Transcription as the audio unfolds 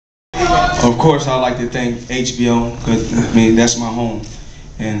Of course, I'd like to thank HBO, because I mean that's my home,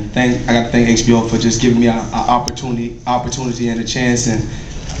 and I got to thank HBO for just giving me an opportunity and a chance. And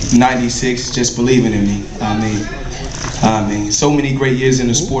 '96, just believing in me. I mean, so many great years in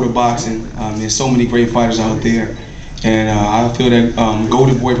the sport of boxing. There's so many great fighters out there, and I feel that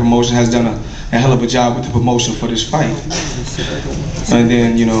Golden Boy Promotion has done a hell of a job with the promotion for this fight. And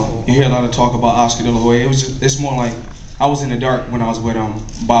then you hear a lot of talk about Oscar De La Hoya. It's more like I was in the dark when I was with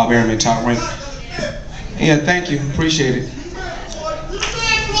Bob Arum, Top Rank. Yeah, thank you, appreciate it.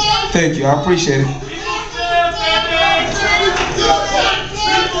 Thank you, I appreciate it.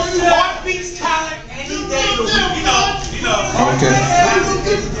 Okay.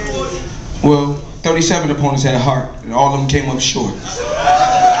 Well, 37 opponents had a heart, and all of them came up short.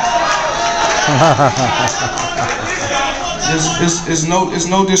 It's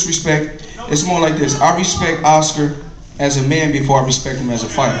no disrespect. It's more like this. I respect Oscar as a man before I respect him as a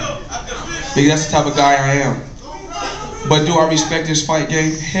fighter, because that's the type of guy I am. But do I respect his fight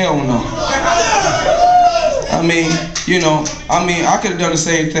game? Hell no. I mean, I could have done the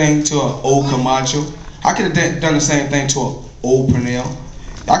same thing to an old Camacho. I could have done the same thing to an old Pernell.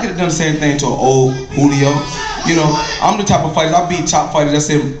 I could have done the same thing to an old Julio. I'm the type of fighter, I beat top fighters that's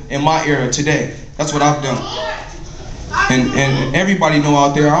in my era today. That's what I've done. And everybody know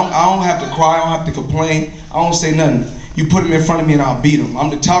out there, I don't have to cry, I don't have to complain, I don't say nothing. You put him in front of me and I'll beat him. I'm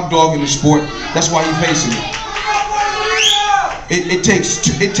the top dog in the sport. That's why you're facing me. It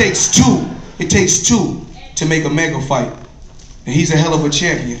takes two to make a mega fight. And he's a hell of a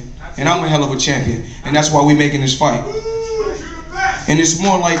champion. And I'm a hell of a champion. And that's why we're making this fight. And it's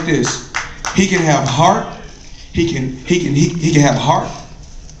more like this. He can have heart. He can have heart.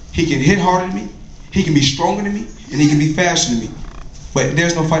 He can hit harder than me. He can be stronger than me. And he can be faster than me. But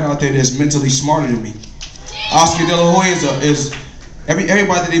there's no fighter out there that's mentally smarter than me. Oscar De La Hoya is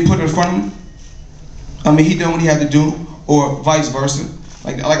everybody that they put in front of him. I mean, he done what he had to do, or vice versa.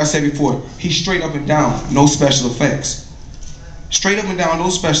 Like I said before, he's straight up and down, no special effects. Straight up and down, no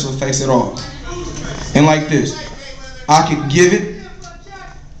special effects at all. And like this, I can give it,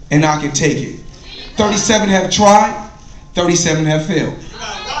 and I can take it. 37 have tried, 37 have failed.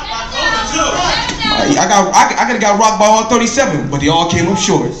 I got rocked by all 37, but they all came up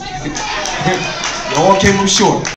short. They all came up short.